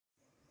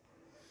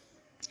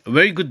A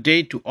very good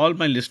day to all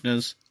my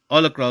listeners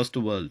all across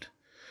the world.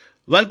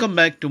 Welcome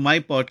back to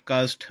my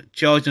podcast,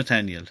 George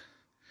Nathaniel.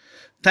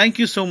 Thank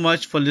you so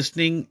much for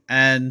listening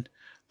and,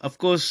 of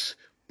course,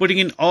 putting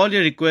in all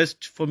your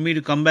requests for me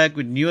to come back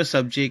with newer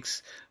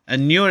subjects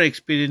and newer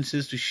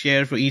experiences to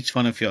share for each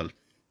one of y'all.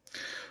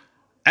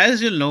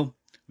 As you'll know,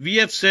 we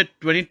have set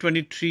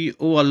 2023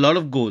 over a lot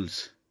of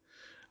goals.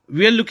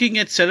 We are looking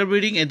at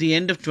celebrating at the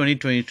end of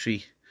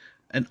 2023,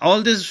 and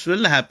all this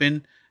will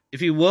happen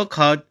if we work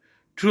hard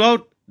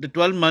throughout the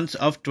 12 months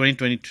of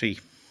 2023.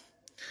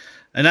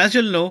 And as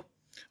you'll know,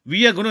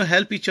 we are going to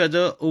help each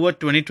other over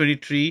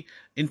 2023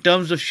 in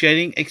terms of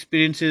sharing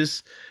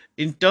experiences,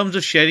 in terms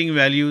of sharing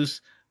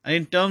values, and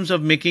in terms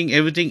of making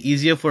everything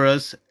easier for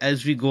us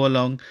as we go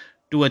along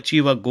to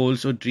achieve our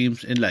goals or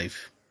dreams in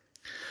life.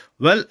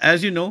 Well,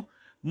 as you know,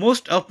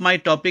 most of my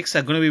topics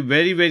are going to be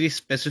very, very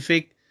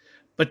specific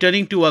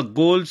pertaining to our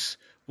goals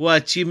or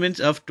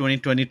achievements of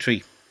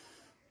 2023.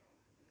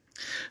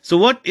 So,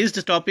 what is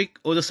the topic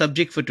or the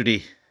subject for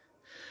today?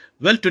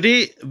 Well,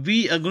 today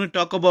we are going to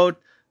talk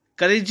about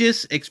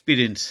courageous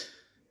experience.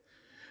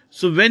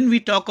 So, when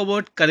we talk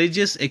about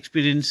courageous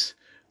experience,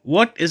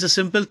 what is a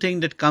simple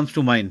thing that comes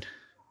to mind?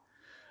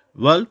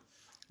 Well,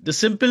 the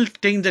simple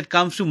thing that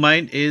comes to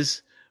mind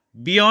is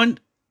beyond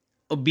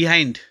or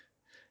behind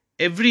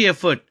every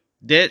effort,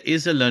 there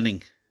is a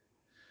learning.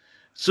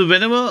 So,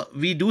 whenever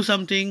we do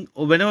something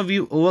or whenever we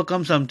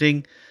overcome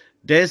something,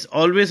 there's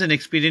always an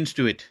experience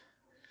to it.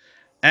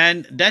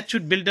 And that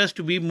should build us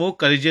to be more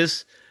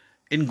courageous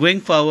in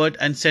going forward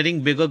and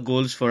setting bigger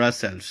goals for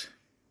ourselves.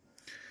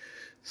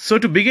 So,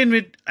 to begin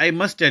with, I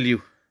must tell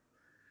you,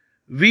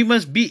 we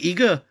must be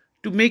eager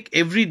to make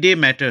every day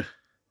matter.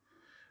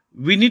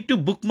 We need to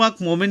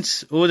bookmark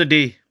moments over the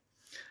day,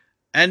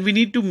 and we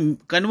need to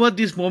convert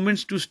these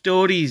moments to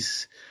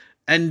stories.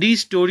 And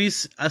these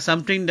stories are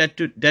something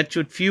that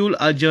should fuel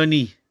our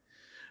journey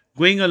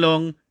going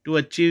along to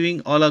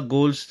achieving all our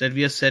goals that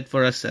we have set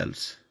for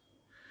ourselves.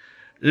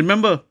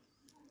 Remember,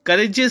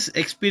 courageous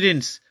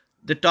experience,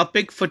 the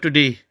topic for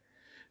today,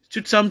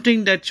 should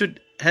something that should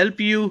help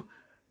you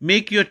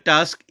make your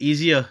task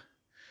easier,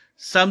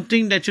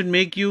 something that should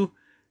make you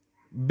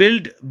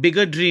build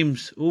bigger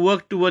dreams or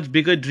work towards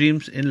bigger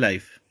dreams in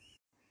life.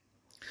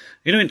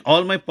 In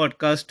all my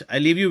podcast, I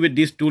leave you with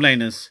these two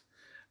liners.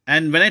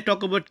 And when I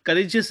talk about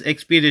courageous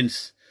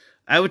experience,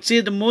 I would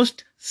say the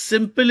most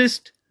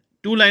simplest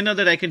two liner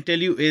that I can tell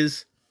you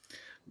is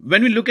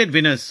when we look at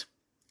winners,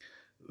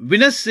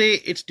 winners say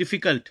it's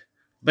difficult,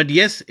 but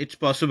yes, it's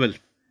possible.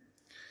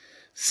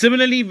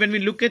 Similarly, when we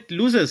look at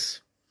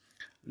losers,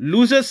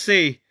 losers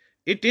say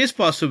it is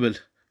possible,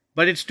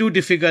 but it's too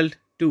difficult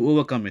to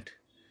overcome it.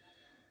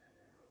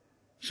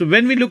 So,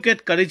 when we look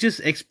at courageous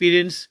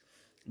experience,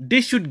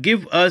 this should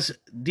give us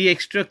the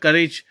extra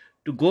courage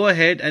to go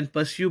ahead and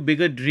pursue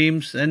bigger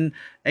dreams and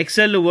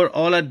excel over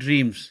all our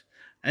dreams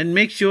and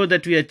make sure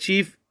that we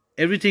achieve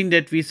everything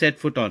that we set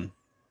foot on.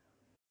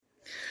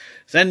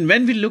 And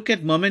when we look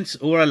at moments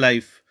over our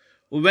life,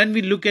 or when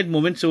we look at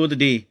moments over the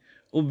day,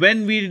 or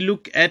when we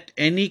look at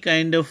any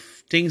kind of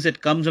things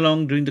that comes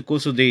along during the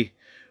course of the day,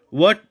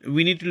 what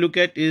we need to look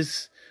at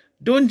is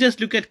don't just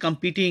look at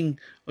competing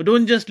or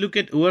don't just look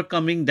at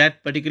overcoming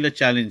that particular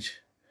challenge.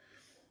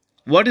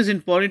 What is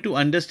important to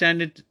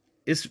understand it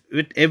is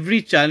with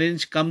every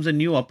challenge comes a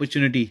new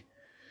opportunity.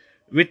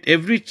 With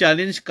every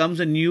challenge comes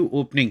a new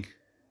opening.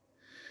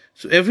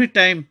 So every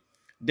time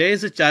there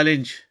is a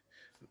challenge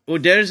or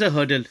there is a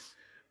hurdle,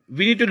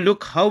 we need to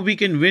look how we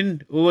can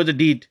win over the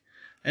deed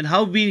and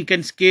how we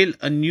can scale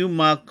a new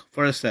mark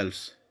for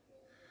ourselves.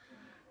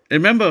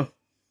 Remember,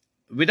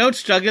 without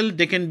struggle,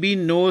 there can be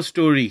no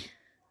story.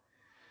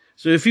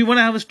 So if we want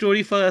to have a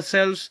story for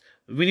ourselves,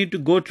 we need to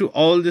go through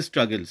all the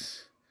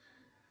struggles.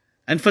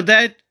 And for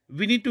that,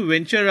 we need to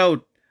venture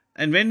out.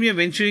 And when we are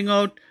venturing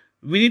out,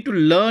 we need to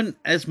learn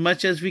as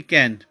much as we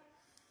can.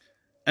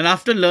 And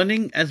after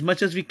learning as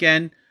much as we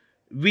can,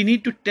 we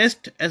need to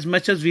test as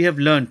much as we have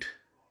learned.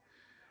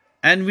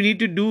 And we need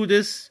to do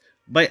this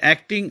by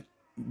acting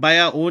by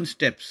our own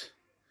steps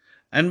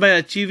and by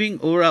achieving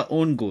over our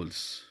own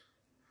goals.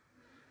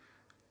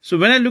 So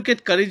when I look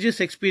at courageous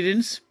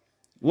experience,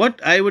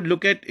 what I would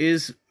look at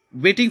is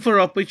waiting for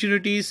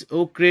opportunities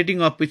or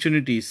creating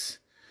opportunities.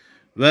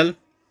 Well,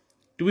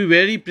 to be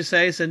very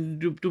precise and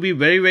to be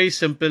very, very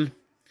simple,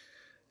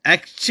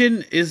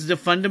 action is the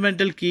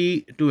fundamental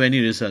key to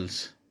any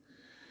results.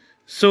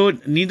 So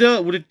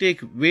neither would it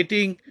take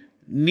waiting,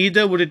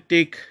 neither would it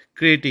take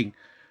creating.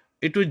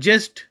 It would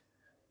just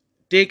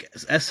take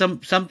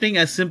something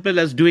as simple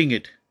as doing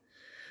it.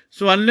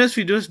 So unless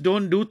we just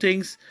don't do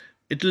things,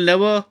 it will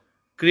never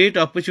create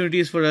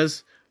opportunities for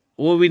us,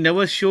 or we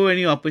never show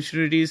any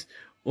opportunities,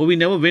 or we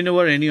never win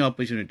over any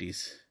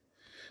opportunities.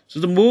 So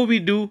the more we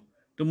do,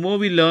 the more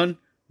we learn,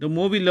 the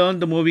more we learn,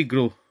 the more we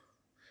grow.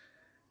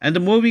 And the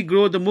more we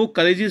grow, the more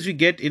courageous we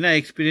get in our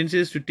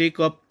experiences to take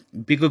up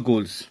bigger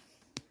goals.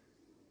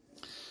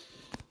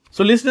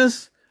 So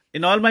listeners,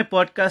 in all my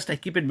podcast, I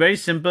keep it very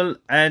simple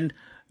and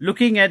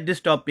looking at this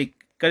topic,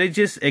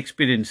 courageous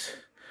experience.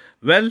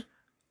 Well,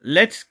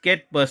 let's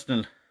get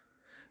personal.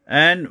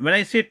 And when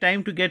I say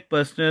time to get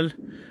personal,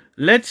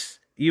 let's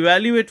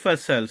evaluate for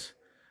ourselves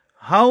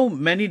how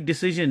many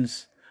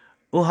decisions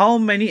or how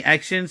many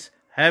actions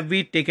have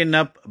we taken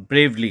up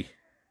bravely.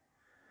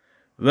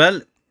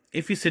 Well,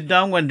 if we sit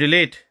down and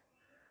relate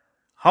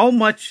how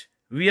much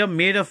we are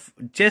made of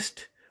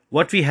just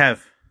what we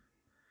have,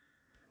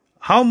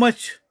 how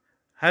much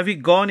have we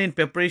gone in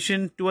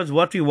preparation towards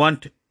what we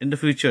want in the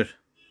future,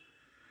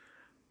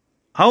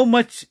 how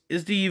much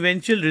is the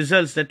eventual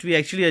results that we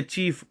actually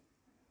achieve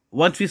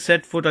once we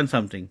set foot on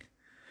something.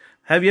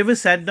 Have you ever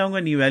sat down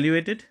and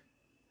evaluated?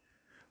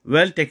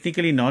 Well,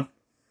 technically not,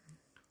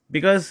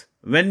 because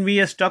when we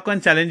are stuck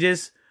on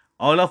challenges,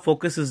 all our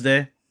focus is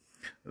there.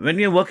 When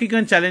we are working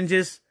on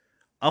challenges,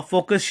 our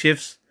focus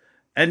shifts,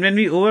 and when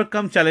we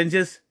overcome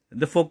challenges,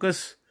 the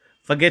focus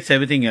forgets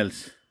everything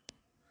else.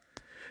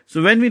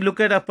 So, when we look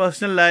at our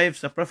personal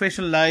lives, our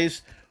professional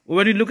lives, or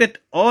when we look at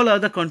all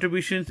other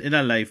contributions in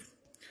our life,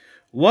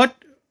 what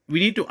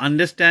we need to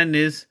understand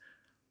is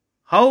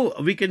how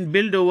we can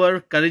build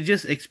over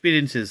courageous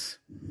experiences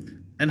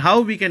and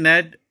how we can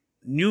add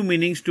new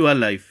meanings to our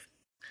life.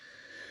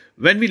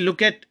 When we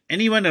look at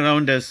anyone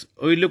around us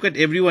or we look at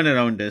everyone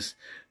around us,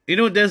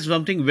 there's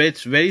something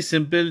that's very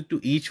simple to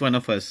each one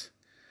of us.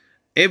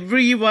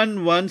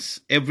 Everyone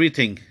wants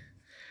everything.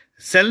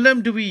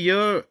 Seldom do we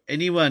hear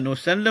anyone or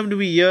seldom do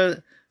we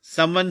hear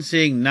someone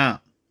saying, nah,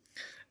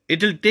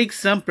 it'll take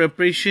some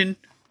preparation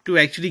to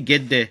actually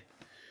get there,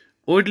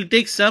 or it'll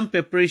take some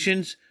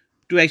preparations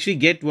to actually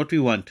get what we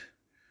want,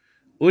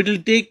 or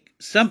it'll take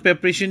some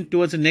preparation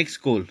towards the next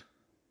goal.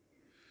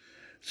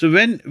 So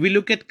when we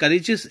look at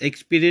courageous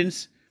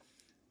experience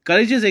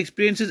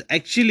is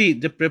actually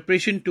the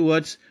preparation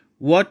towards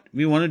what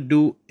we want to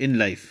do in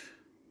life.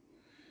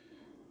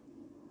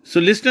 So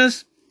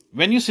listeners,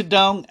 when you sit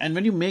down and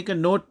when you make a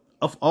note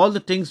of all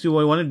the things you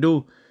want to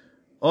do,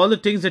 all the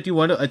things that you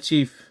want to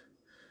achieve,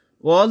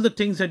 all the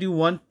things that you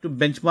want to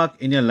benchmark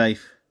in your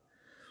life,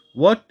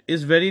 what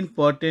is very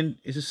important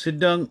is to sit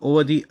down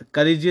over the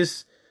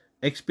courageous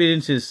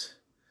experiences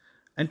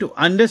and to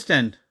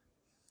understand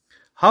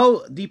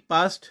how the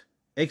past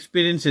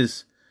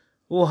experiences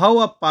or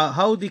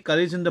how the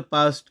courage in the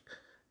past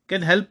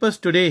can help us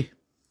today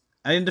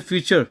and in the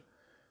future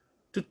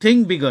to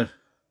think bigger,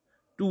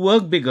 to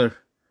work bigger,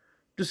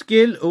 to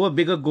scale over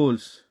bigger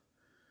goals,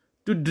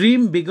 to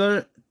dream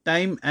bigger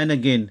time and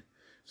again.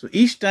 So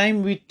each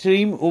time we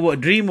dream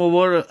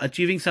over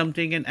achieving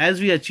something, and as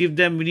we achieve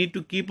them, we need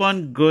to keep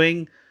on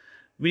growing.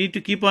 We need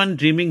to keep on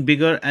dreaming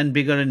bigger and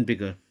bigger and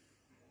bigger.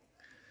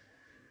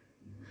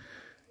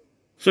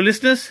 So,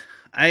 listeners,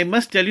 I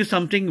must tell you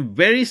something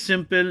very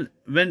simple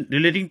when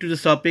relating to the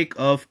topic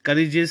of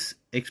courageous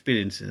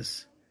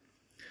experiences.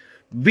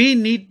 We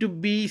need to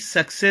be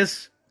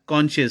success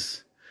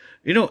conscious.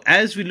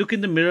 As we look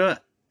in the mirror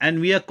and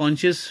we are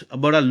conscious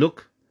about our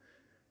look,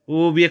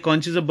 or we are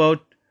conscious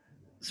about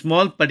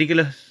small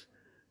particular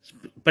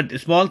but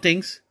small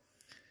things,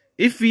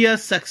 if we are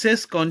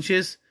success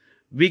conscious,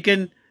 we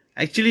can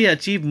actually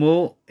achieve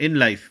more in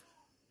life.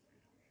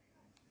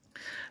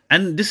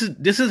 And this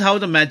is how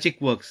the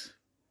magic works.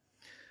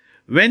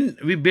 When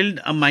we build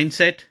a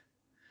mindset,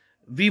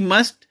 we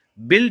must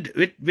build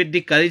it with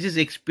the courageous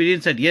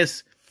experience that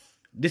yes,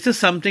 this is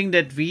something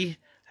that we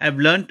have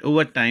learned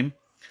over time.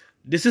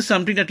 This is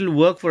something that will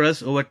work for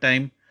us over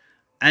time.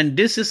 And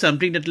this is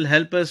something that will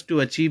help us to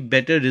achieve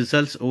better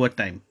results over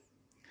time.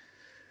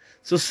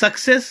 So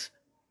success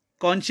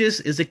conscious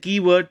is a key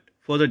word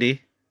for the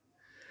day.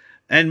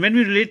 And when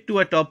we relate to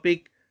a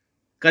topic,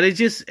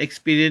 courageous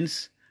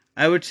experience,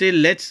 I would say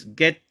let's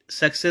get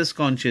success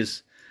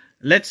conscious.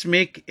 Let's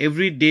make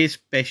every day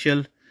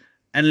special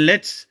and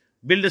let's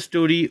build a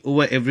story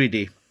over every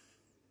day.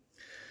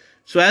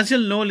 So as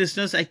you'll know,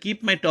 listeners, I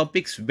keep my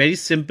topics very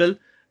simple.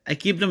 I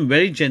keep them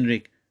very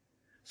generic,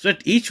 so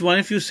that each one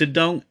of you sit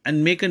down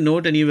and make a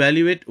note and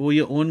evaluate over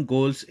your own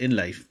goals in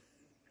life.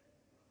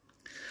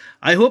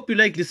 I hope you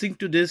like listening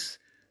to this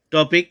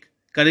topic,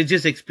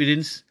 courageous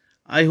experience.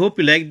 I hope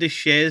you like the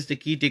shares, the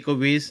key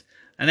takeaways,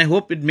 and I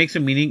hope it makes a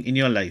meaning in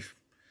your life.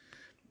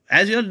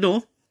 As you all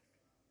know,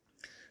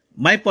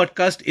 my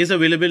podcast is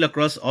available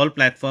across all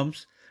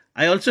platforms.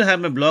 I also have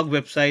my blog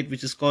website,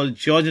 which is called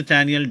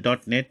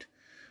georgenathaniel.net.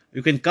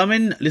 You can come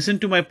and listen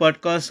to my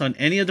podcast on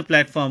any of the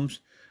platforms,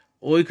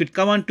 or you could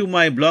come onto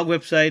my blog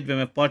website where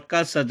my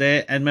podcasts are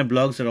there and my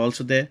blogs are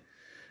also there.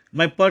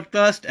 My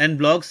podcast and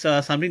blogs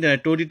are something that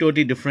are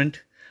totally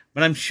different,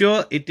 but I'm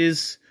sure it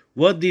is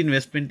worth the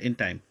investment in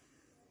time.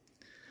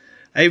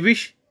 I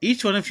wish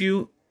each one of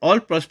you all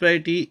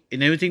prosperity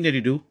in everything that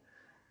you do,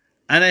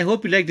 and I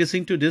hope you like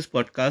listening to this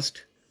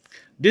podcast.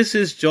 This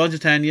is George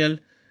Nathaniel.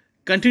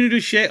 Continue to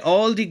share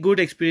all the good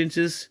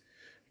experiences,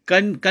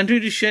 continue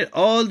to share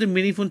all the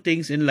meaningful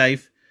things in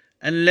life,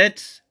 and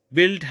let's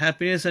build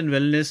happiness and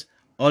wellness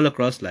all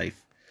across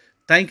life.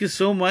 Thank you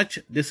so much.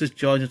 This is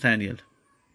George Nathaniel.